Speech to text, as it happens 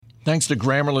Thanks to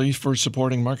Grammarly for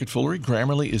supporting Market Foolery.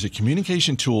 Grammarly is a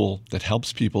communication tool that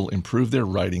helps people improve their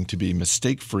writing to be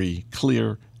mistake-free,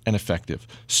 clear, and effective.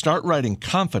 Start writing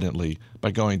confidently by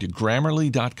going to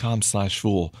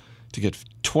Grammarly.com/fool to get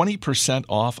 20%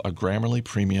 off a Grammarly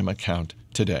Premium account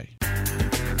today.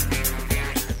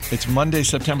 It's Monday,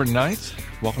 September 9th.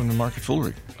 Welcome to Market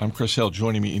Foolery. I'm Chris Hill.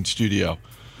 Joining me in studio,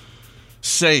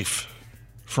 safe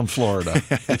from Florida,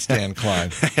 it's Dan Klein.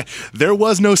 There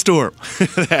was no storm.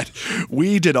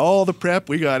 We did all the prep.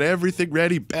 We got everything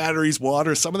ready, batteries,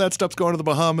 water. Some of that stuff's going to the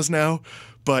Bahamas now.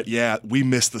 But yeah, we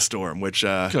missed the storm, which,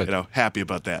 happy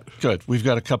about that. Good. We've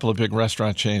got a couple of big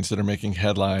restaurant chains that are making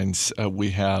headlines. We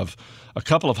have a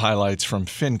couple of highlights from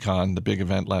FinCon, the big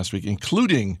event last week,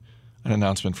 including an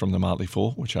announcement from the Motley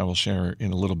Fool, which I will share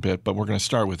in a little bit. But we're going to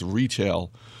start with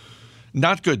retail.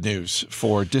 Not good news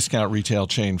for discount retail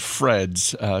chain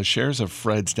Fred's. Shares of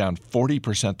Fred's down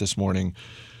 40% this morning,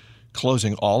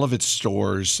 closing all of its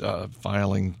stores,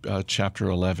 filing Chapter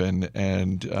 11.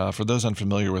 And for those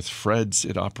unfamiliar with Fred's,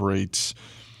 it operates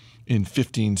in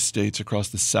 15 states across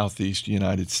the southeast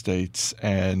United States.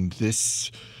 And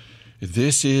this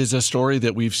is a story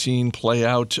that we've seen play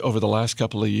out over the last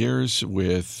couple of years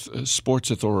with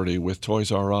Sports Authority, with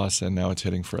Toys R Us, and now it's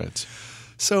hitting Fred's.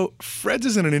 So Fred's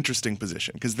is in an interesting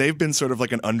position because they've been sort of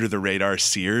like an under-the-radar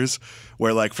Sears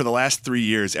where like for the last 3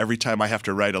 years, every time I have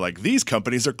to write these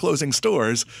companies are closing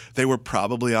stores, they were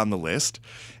probably on the list.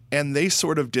 And they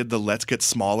sort of did the let's get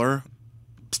smaller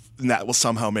and that will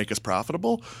somehow make us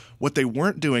profitable. What they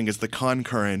weren't doing is the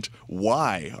concurrent,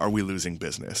 why are we losing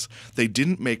business? They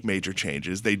didn't make major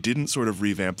changes. They didn't sort of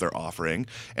revamp their offering.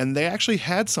 And they actually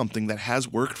had something that has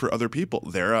worked for other people.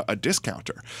 They're a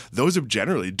discounter. Those have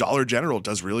generally, Dollar General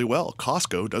does really well.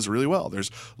 Costco does really well.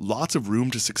 There's lots of room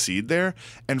to succeed there.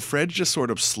 And Fred just sort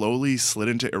of slowly slid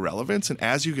into irrelevance. And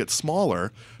as you get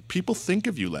smaller, people think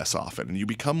of you less often and you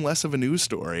become less of a news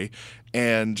story.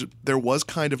 And there was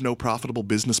kind of no profitable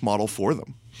business model for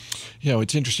them. You know,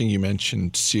 it's interesting you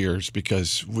mentioned Sears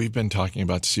because we've been talking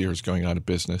about Sears going out of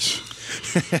business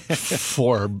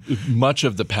for much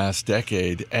of the past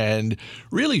decade. And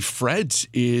really, Fred's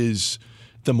is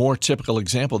the more typical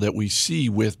example that we see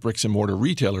with bricks and mortar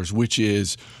retailers, which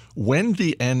is when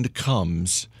the end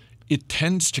comes, it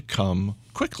tends to come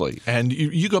quickly. And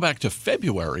you go back to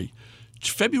February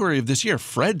of this year,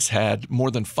 Fred's had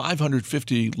more than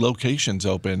 550 locations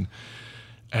open.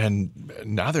 And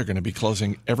now they're going to be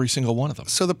closing every single one of them.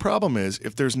 So the problem is,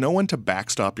 if there's no one to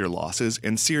backstop your losses,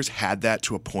 and Sears had that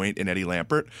to a point in Eddie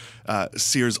Lampert,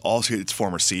 Sears also, its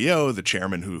former CEO, the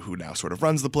chairman who now sort of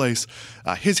runs the place,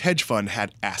 his hedge fund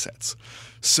had assets.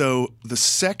 So the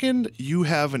second you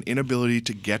have an inability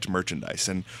to get merchandise,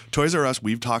 and Toys R Us,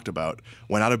 we've talked about,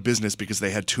 went out of business because they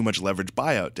had too much leveraged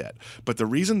buyout debt. But the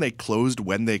reason they closed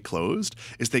when they closed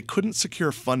is they couldn't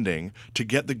secure funding to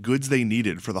get the goods they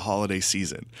needed for the holiday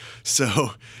season.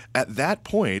 So at that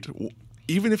point,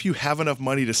 even if you have enough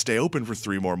money to stay open for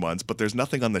 3 more months, but there's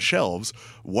nothing on the shelves,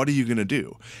 what are you going to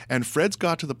do? And Fred's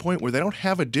got to the point where they don't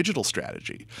have a digital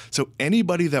strategy. So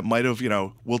anybody that might have,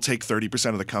 we'll take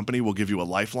 30% of the company, we'll give you a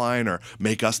lifeline, or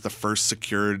make us the first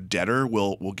secured debtor,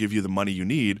 we'll give you the money you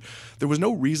need. There was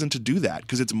no reason to do that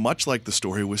because it's much like the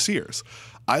story with Sears.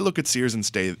 I look at Sears and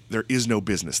say there is no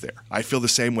business there. I feel the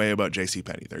same way about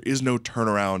JCPenney. There is no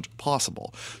turnaround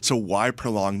possible. So why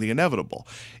prolong the inevitable?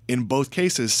 In both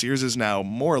cases, Sears is now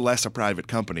more or less a private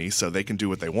company, so they can do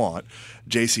what they want.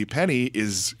 JCPenney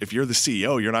is, if you're the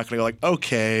CEO, you're not going to go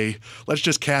okay, let's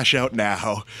just cash out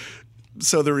now.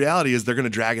 So the reality is they're going to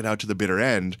drag it out to the bitter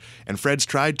end. And Fred's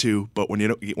tried to, but when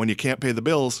you can't pay the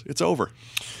bills, it's over.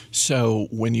 So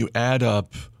when you add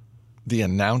up the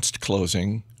announced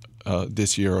closing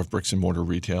this year of bricks and mortar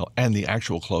retail and the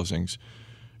actual closings,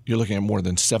 you're looking at more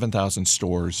than 7,000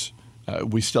 stores.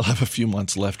 We still have a few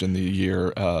months left in the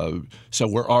year, so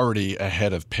we're already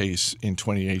ahead of pace in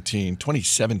 2018.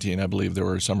 2017, I believe there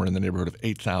were somewhere in the neighborhood of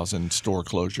 8,000 store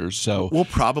closures. So we'll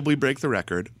probably break the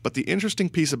record. But the interesting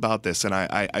piece about this, and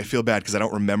I feel bad because I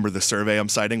don't remember the survey I'm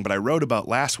citing, but I wrote about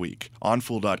last week on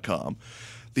Fool.com.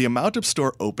 The amount of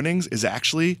store openings is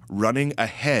actually running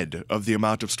ahead of the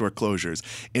amount of store closures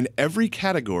in every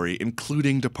category,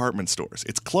 including department stores.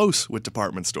 It's close with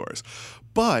department stores.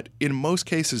 But in most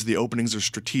cases, the openings are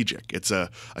strategic. It's a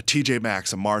TJ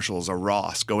Maxx, a Marshalls, a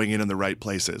Ross going in the right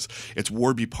places. It's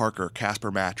Warby Parker,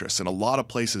 Casper Mattress. In a lot of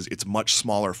places, it's much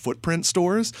smaller footprint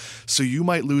stores. So you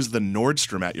might lose the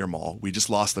Nordstrom at your mall. We just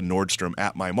lost the Nordstrom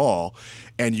at my mall.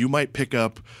 And you might pick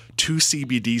up 2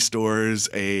 CBD stores,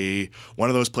 one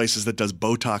of those places that does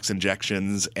Botox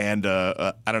injections, and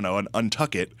an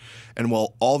Untuckit. And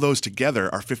well, all those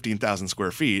together are 15,000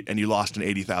 square feet, and you lost an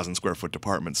 80,000 square foot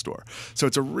department store. So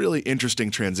it's a really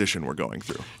interesting transition we're going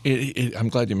through. I'm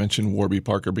glad you mentioned Warby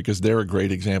Parker, because they're a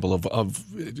great example of,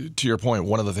 to your point,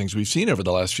 one of the things we've seen over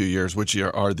the last few years, which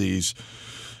are these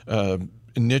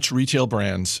niche retail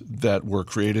brands that were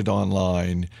created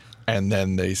online. And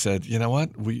then they said, you know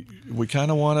what, we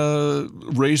kind of want to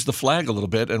raise the flag a little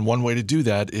bit. And one way to do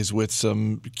that is with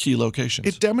some key locations.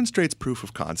 It demonstrates proof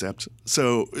of concept.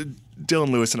 So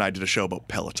Dylan Lewis and I did a show about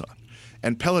Peloton.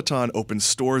 And Peloton opens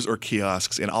stores or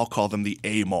kiosks, and I'll call them the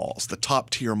A malls, the top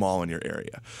tier mall in your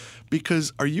area.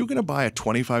 Because are you going to buy a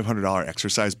 $2,500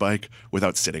 exercise bike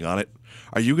without sitting on it?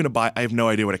 Are you going to buy, I have no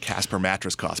idea what a Casper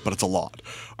mattress costs, but it's a lot.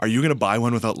 Are you going to buy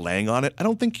one without laying on it? I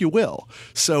don't think you will.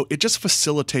 So it just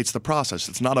facilitates the process.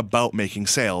 It's not about making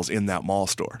sales in that mall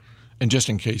store. And just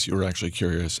in case you were actually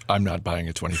curious, I'm not buying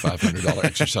a $2,500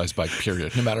 exercise bike,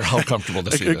 period, no matter how comfortable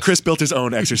the seat is. Chris built his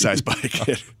own exercise bike.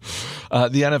 The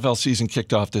NFL season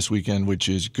kicked off this weekend, which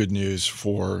is good news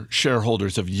for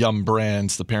shareholders of Yum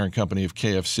Brands, the parent company of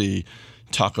KFC,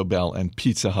 Taco Bell, and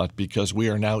Pizza Hut, because we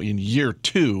are now in year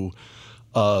 2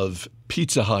 of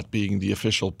Pizza Hut being the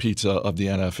official pizza of the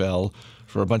NFL.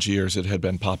 For a bunch of years, it had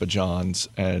been Papa John's,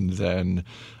 and then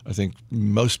I think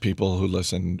most people who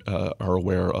listen are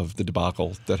aware of the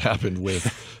debacle that happened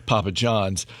with Papa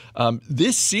John's.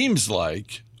 This seems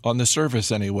like, on the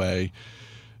surface anyway,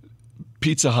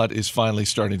 Pizza Hut is finally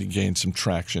starting to gain some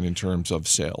traction in terms of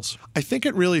sales. I think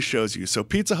it really shows you. So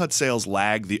Pizza Hut sales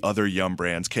lag the other Yum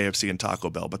brands, KFC and Taco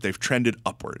Bell, but they've trended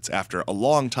upwards after a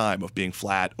long time of being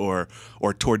flat or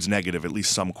towards negative, at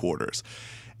least some quarters.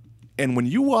 And when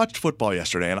you watched football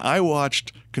yesterday, and I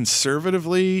watched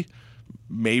conservatively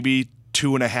maybe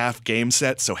 2.5 game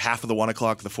sets, so half of the 1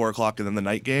 o'clock, the 4 o'clock, and then the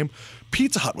night game,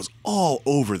 Pizza Hut was all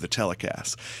over the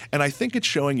telecast. And I think it's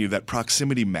showing you that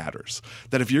proximity matters.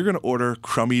 That if you're going to order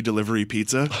crummy delivery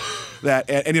pizza,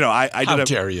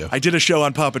 I did a show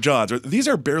on Papa John's. These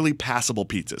are barely passable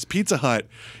pizzas. Pizza Hut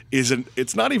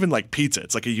it's not even like pizza.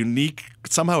 It's like a unique,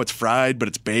 somehow it's fried, but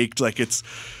it's baked.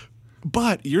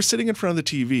 But you're sitting in front of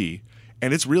the TV,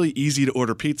 and it's really easy to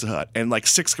order Pizza Hut. And like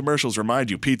 6 commercials remind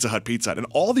you, Pizza Hut, Pizza Hut. And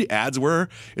all the ads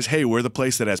is, hey, we're the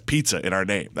place that has pizza in our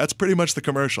name. That's pretty much the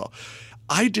commercial.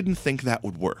 I didn't think that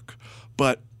would work.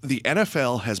 But the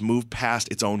NFL has moved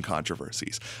past its own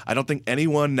controversies. I don't think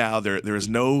anyone now, there is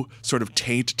no sort of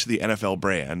taint to the NFL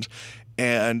brand.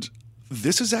 And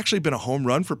this has actually been a home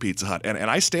run for Pizza Hut. And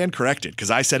I stand corrected,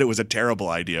 because I said it was a terrible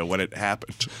idea when it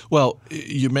happened. Well,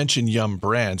 you mentioned Yum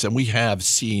Brands, and we have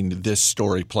seen this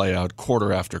story play out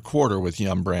quarter after quarter with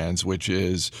Yum Brands, which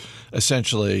is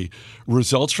essentially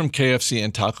results from KFC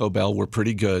and Taco Bell were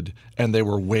pretty good, and they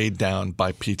were weighed down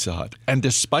by Pizza Hut. And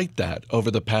despite that, over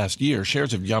the past year,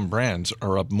 shares of Yum Brands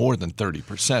are up more than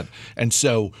 30%. And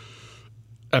so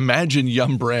imagine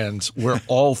Yum Brands where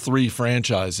all 3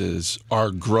 franchises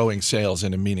are growing sales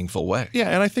in a meaningful way. Yeah,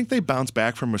 and I think they bounced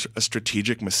back from a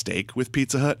strategic mistake with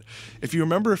Pizza Hut. If you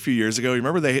remember a few years ago, you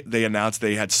remember they announced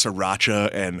they had sriracha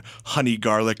and honey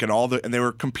garlic and and they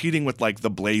were competing with like the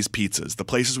Blaze pizzas, the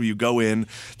places where you go in,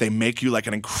 they make you like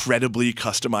an incredibly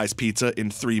customized pizza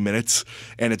in 3 minutes,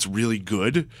 and it's really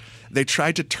good. They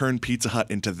tried to turn Pizza Hut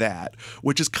into that,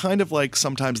 which is kind of like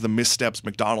sometimes the missteps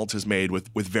McDonald's has made with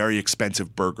very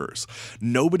expensive burgers.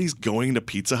 Nobody's going to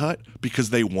Pizza Hut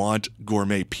because they want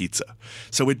gourmet pizza.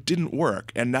 So it didn't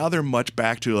work. And now they're much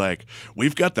back to like,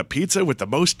 we've got the pizza with the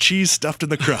most cheese stuffed in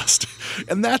the crust.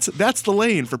 And that's the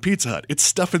lane for Pizza Hut. It's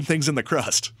stuffing things in the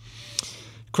crust.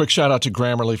 Quick shout out to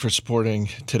Grammarly for supporting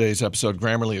today's episode.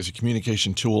 Grammarly is a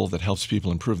communication tool that helps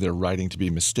people improve their writing to be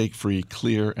mistake-free,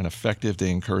 clear, and effective.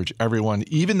 They encourage everyone,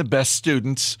 even the best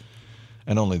students,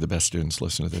 and only the best students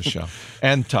listen to this show,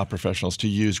 and top professionals to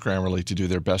use Grammarly to do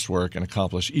their best work and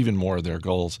accomplish even more of their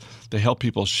goals. They help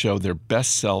people show their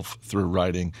best self through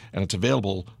writing, and it's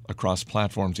available across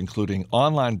platforms including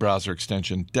online browser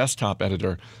extension, desktop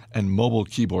editor, and mobile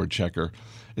keyboard checker.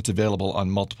 It's available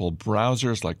on multiple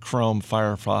browsers like Chrome,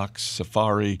 Firefox,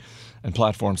 Safari, and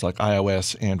platforms like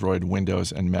iOS, Android,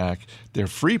 Windows, and Mac. Their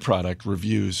free product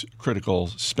reviews critical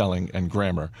spelling and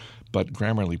grammar, but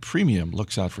Grammarly Premium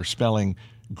looks out for spelling,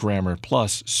 grammar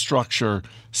plus, structure,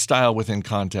 style within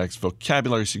context,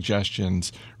 vocabulary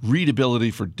suggestions,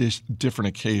 readability for different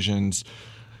occasions.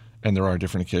 And there are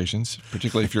different occasions,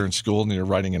 particularly if you're in school and you're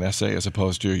writing an essay as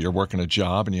opposed to you're working a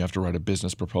job and you have to write a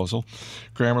business proposal.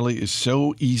 Grammarly is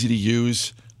so easy to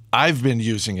use. I've been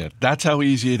using it. That's how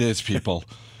easy it is, people.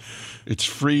 It's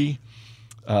free.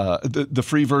 The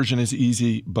free version is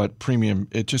easy, but premium,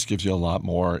 it just gives you a lot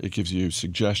more. It gives you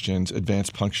suggestions,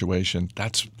 advanced punctuation.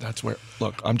 That's where,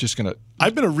 look,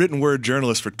 I've been a written word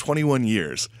journalist for 21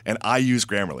 years, and I use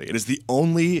Grammarly. It is the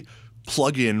only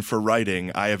plugin for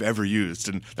writing I have ever used.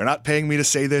 And they're not paying me to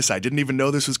say this. I didn't even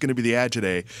know this was going to be the ad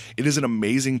today. It is an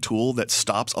amazing tool that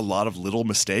stops a lot of little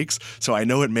mistakes. So I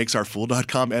know it makes our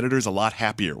Fool.com editors a lot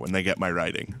happier when they get my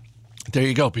writing. There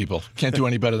you go, people. Can't do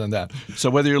any better than that. So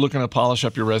whether you're looking to polish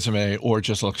up your resume or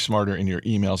just look smarter in your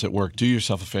emails at work, do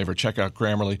yourself a favor. Check out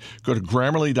Grammarly. Go to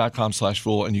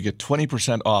Grammarly.com/Fool and you get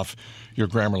 20% off your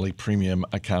Grammarly premium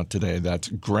account today. That's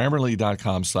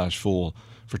Grammarly.com/Fool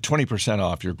for 20%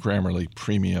 off your Grammarly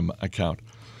premium account.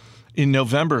 In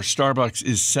November, Starbucks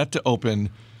is set to open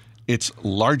its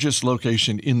largest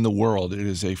location in the world. It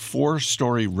is a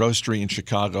 4-story roastery in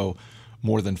Chicago,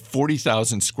 more than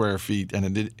 40,000 square feet.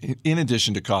 And in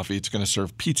addition to coffee, it's going to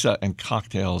serve pizza and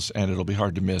cocktails, and it'll be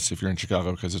hard to miss if you're in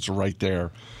Chicago because it's right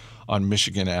there on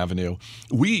Michigan Avenue.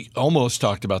 We almost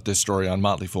talked about this story on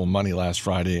Motley Fool Money last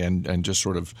Friday, and just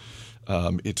sort of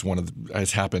it's one of the,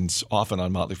 as happens often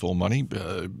on Motley Fool Money,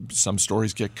 some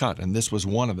stories get cut, and this was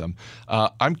one of them.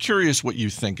 I'm curious what you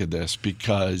think of this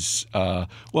because,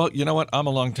 well, you know what? I'm a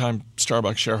longtime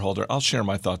Starbucks shareholder. I'll share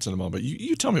my thoughts in a moment.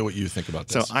 You tell me what you think about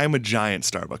this. So I'm a giant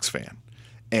Starbucks fan.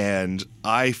 And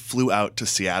I flew out to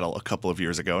Seattle a couple of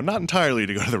years ago, not entirely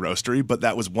to go to the roastery, but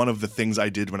that was one of the things I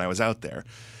did when I was out there.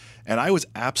 And I was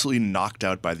absolutely knocked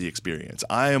out by the experience.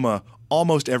 I am a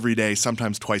almost every day,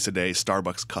 sometimes twice a day,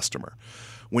 Starbucks customer.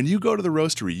 When you go to the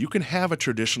roastery, you can have a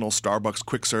traditional Starbucks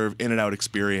quick serve in and out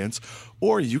experience,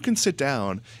 or you can sit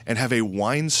down and have a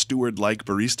wine steward-like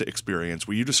barista experience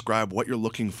where you describe what you're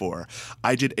looking for.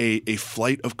 I did a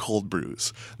flight of cold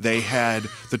brews. They had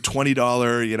the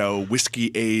 $20,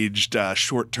 whiskey-aged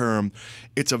short term.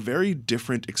 It's a very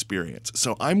different experience.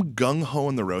 So I'm gung-ho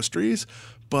in the roasteries,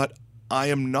 but I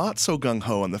am not so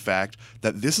gung-ho on the fact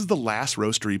that this is the last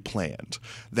roastery planned,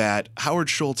 that Howard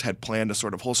Schultz had planned a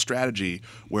sort of whole strategy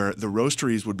where the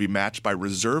roasteries would be matched by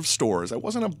reserve stores. I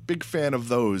wasn't a big fan of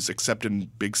those except in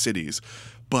big cities,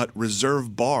 but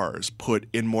reserve bars put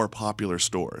in more popular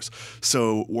stores.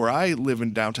 So where I live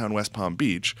in downtown West Palm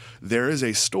Beach, there is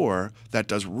a store that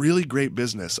does really great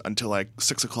business until like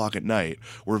 6 o'clock at night,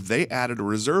 where if they added a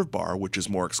reserve bar, which is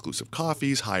more exclusive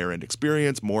coffees, higher end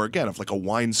experience, more again of like a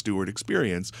wine steward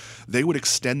experience, they would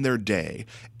extend their day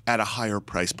at a higher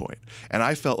price point. And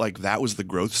I felt like that was the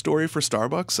growth story for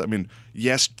Starbucks. I mean,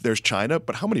 yes, there's China,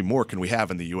 but how many more can we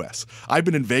have in the U.S.? I've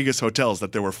been in Vegas hotels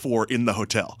that there were 4 in the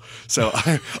hotel. So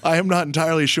I am not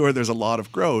entirely sure there's a lot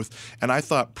of growth. And I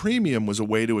thought premium was a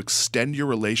way to extend your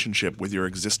relationship with your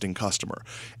existing customer.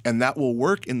 And that will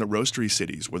work in the roastery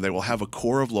cities where they will have a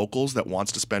core of locals that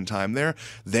wants to spend time there.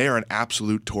 They are an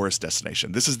absolute tourist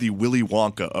destination. This is the Willy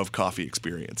Wonka of coffee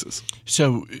experiences.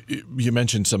 So you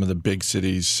mentioned some of the big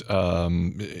cities.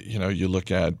 You look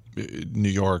at New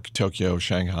York, Tokyo,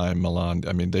 Shanghai, Milan.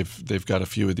 I mean, they've got a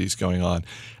few of these going on.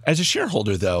 As a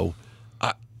shareholder, though,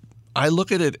 I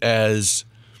look at it as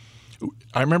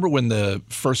I remember when the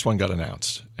first one got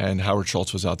announced, and Howard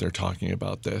Schultz was out there talking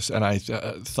about this, and I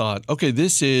thought, okay,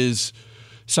 this is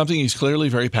something he's clearly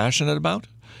very passionate about.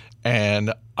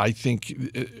 And I think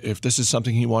if this is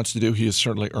something he wants to do, he has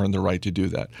certainly earned the right to do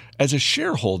that. As a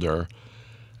shareholder,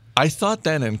 I thought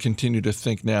then and continue to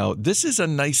think now, this is a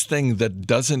nice thing that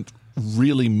doesn't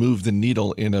really move the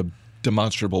needle in a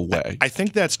demonstrable way. I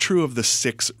think that's true of the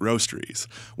 6 roasteries.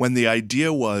 When the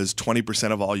idea was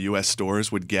 20% of all U.S.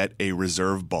 stores would get a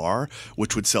reserve bar,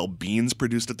 which would sell beans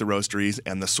produced at the roasteries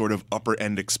and the sort of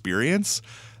upper-end experience,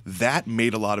 that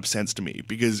made a lot of sense to me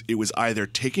because it was either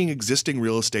taking existing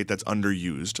real estate that's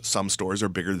underused, some stores are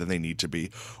bigger than they need to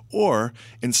be, or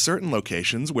in certain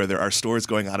locations where there are stores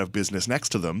going out of business next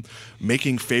to them,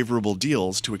 making favorable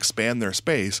deals to expand their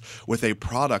space with a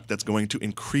product that's going to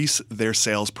increase their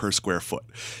sales per square foot.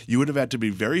 You would have had to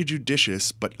be very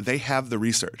judicious, but they have the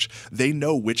research. They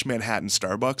know which Manhattan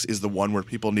Starbucks is the one where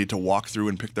people need to walk through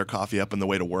and pick their coffee up on the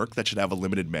way to work that should have a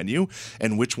limited menu,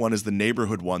 and which one is the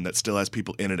neighborhood one that still has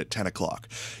people in it at 10 o'clock.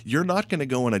 You're not going to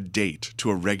go on a date to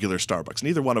a regular Starbucks.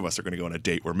 Neither one of us are going to go on a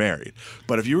date. We're married.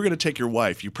 But if you were going to take your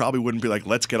wife, you probably wouldn't be like,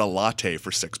 let's get a latte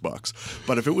for $6.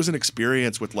 But if it was an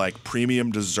experience with like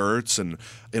premium desserts and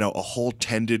a whole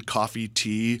tended coffee,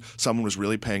 tea, someone was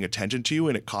really paying attention to you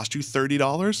and it cost you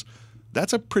 $30,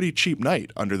 that's a pretty cheap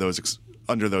night under those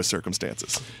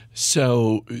circumstances.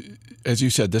 So, as you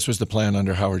said, this was the plan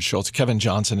under Howard Schultz. Kevin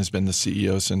Johnson has been the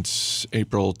CEO since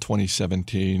April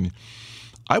 2017.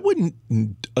 I wouldn't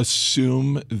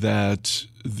assume that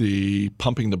the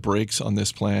pumping the brakes on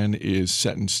this plan is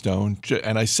set in stone.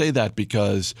 And I say that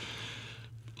because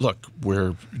Look,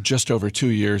 we're just over 2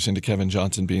 years into Kevin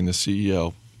Johnson being the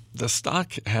CEO. The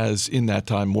stock has, in that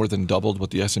time, more than doubled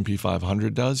what the S&P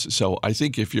 500 does. So I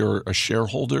think if you're a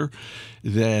shareholder,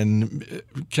 then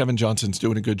Kevin Johnson's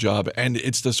doing a good job. And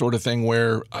it's the sort of thing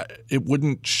where it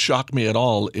wouldn't shock me at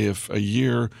all if a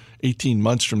year, 18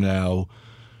 months from now,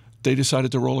 they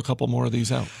decided to roll a couple more of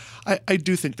these out. I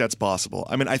do think that's possible.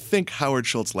 I mean, I think Howard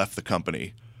Schultz left the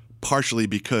company partially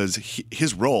because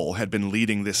his role had been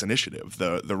leading this initiative,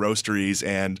 the roasteries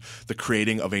and the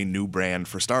creating of a new brand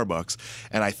for Starbucks.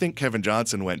 And I think Kevin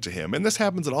Johnson went to him, and this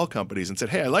happens at all companies, and said,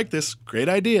 hey, I like this, great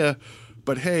idea,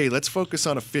 but hey, let's focus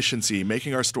on efficiency,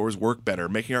 making our stores work better,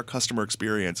 making our customer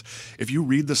experience. If you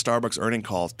read the Starbucks earning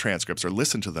call transcripts or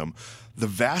listen to them, the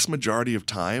vast majority of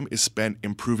time is spent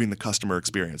improving the customer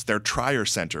experience. Their Trier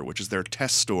Center, which is their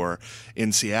test store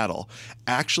in Seattle,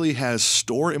 actually has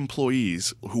store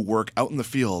employees who work out in the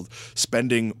field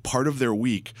spending part of their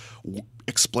week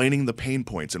explaining the pain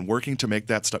points and working to make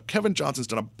that stuff. Kevin Johnson's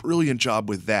done a brilliant job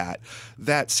with that.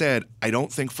 That said, I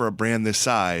don't think for a brand this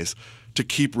size, to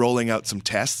keep rolling out some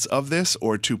tests of this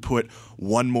or to put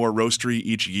one more roastery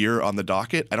each year on the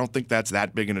docket, I don't think that's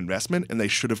that big an investment, and they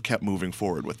should have kept moving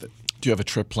forward with it. Do you have a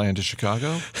trip planned to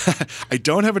Chicago? I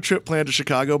don't have a trip planned to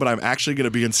Chicago, but I'm actually going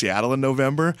to be in Seattle in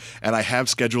November, and I have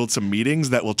scheduled some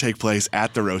meetings that will take place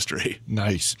at the roastery.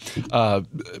 Nice.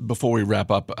 Before we wrap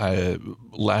up,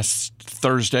 last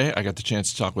Thursday, I got the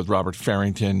chance to talk with Robert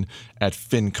Farrington at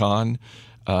FinCon.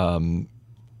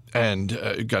 And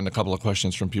gotten a couple of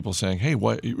questions from people saying, hey,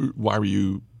 why were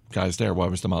you guys there? Why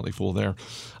was the Motley Fool there?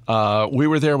 We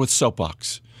were there with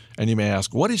Soapbox. And you may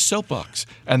ask, what is Soapbox?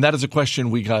 And that is a question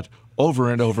we got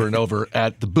over and over and over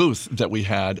at the booth that we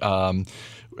had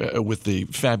with the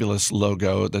fabulous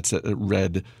logo that's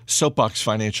read Soapbox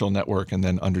Financial Network and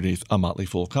then underneath a Motley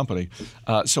Fool company.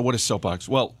 So what is Soapbox?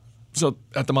 Well, so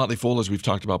at the Motley Fool, as we've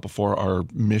talked about before, our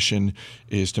mission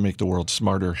is to make the world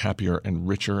smarter, happier, and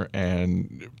richer.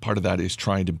 And part of that is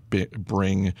trying to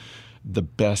bring the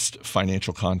best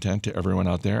financial content to everyone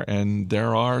out there. And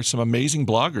there are some amazing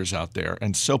bloggers out there.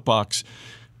 And Soapbox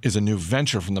is a new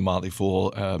venture from the Motley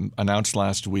Fool, announced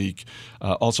last week,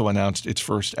 also announced its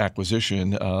first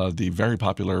acquisition, the very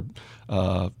popular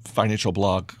financial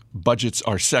blog, Budgets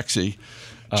Are Sexy.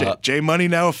 J Money,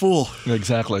 now a fool.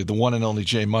 Exactly. The one and only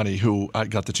J Money, who I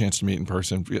got the chance to meet in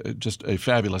person. Just a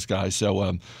fabulous guy.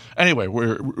 So anyway,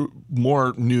 we're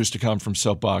more news to come from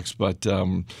Soapbox, but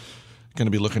going to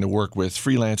be looking to work with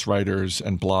freelance writers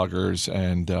and bloggers,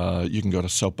 and you can go to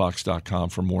soapbox.com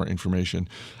for more information.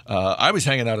 I was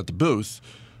hanging out at the booth.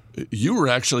 You were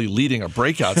actually leading a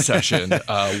breakout session.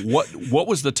 What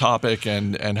was the topic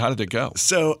and how did it go?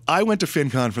 So I went to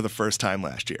FinCon for the first time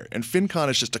last year. And FinCon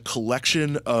is just a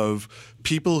collection of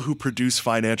people who produce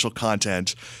financial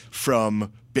content,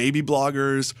 from baby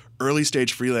bloggers, early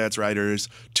stage freelance writers,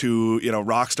 to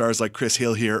rock stars like Chris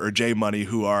Hill here or J Money,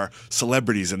 who are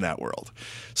celebrities in that world.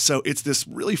 So it's this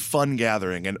really fun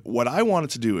gathering. And what I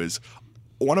wanted to do is,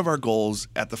 one of our goals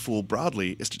at The Fool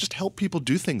broadly is to just help people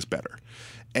do things better.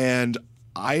 And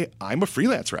I'm a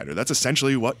freelance writer. That's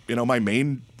essentially what my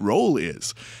main role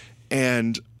is.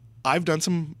 And I've done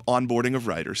some onboarding of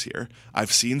writers here.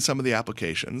 I've seen some of the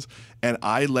applications, and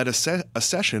I led a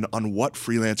session on what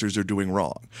freelancers are doing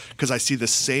wrong, because I see the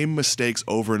same mistakes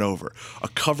over and over. A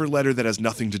cover letter that has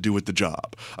nothing to do with the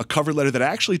job. A cover letter that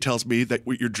actually tells me that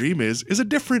what your dream is a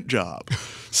different job.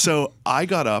 So I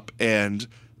got up, and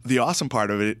the awesome part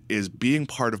of it is being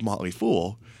part of Motley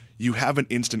Fool. You have an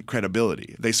instant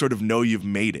credibility. They sort of know you've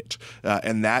made it.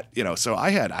 And that, so I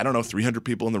had, 300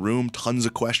 people in the room, tons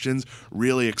of questions,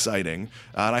 really exciting.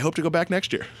 And I hope to go back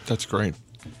next year. That's great.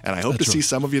 And I hope to see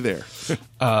some of you there.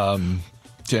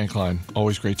 Dan Klein,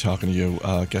 always great talking to you.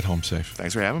 Get home safe.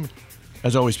 Thanks for having me.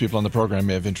 As always, people on the program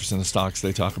may have interest in the stocks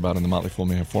they talk about, and the Motley Fool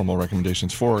may have formal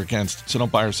recommendations for or against, so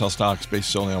don't buy or sell stocks based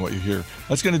solely on what you hear.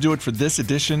 That's going to do it for this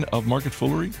edition of Market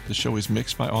Foolery. The show is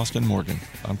mixed by Austin Morgan.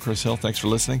 I'm Chris Hill. Thanks for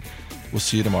listening. We'll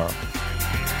see you tomorrow.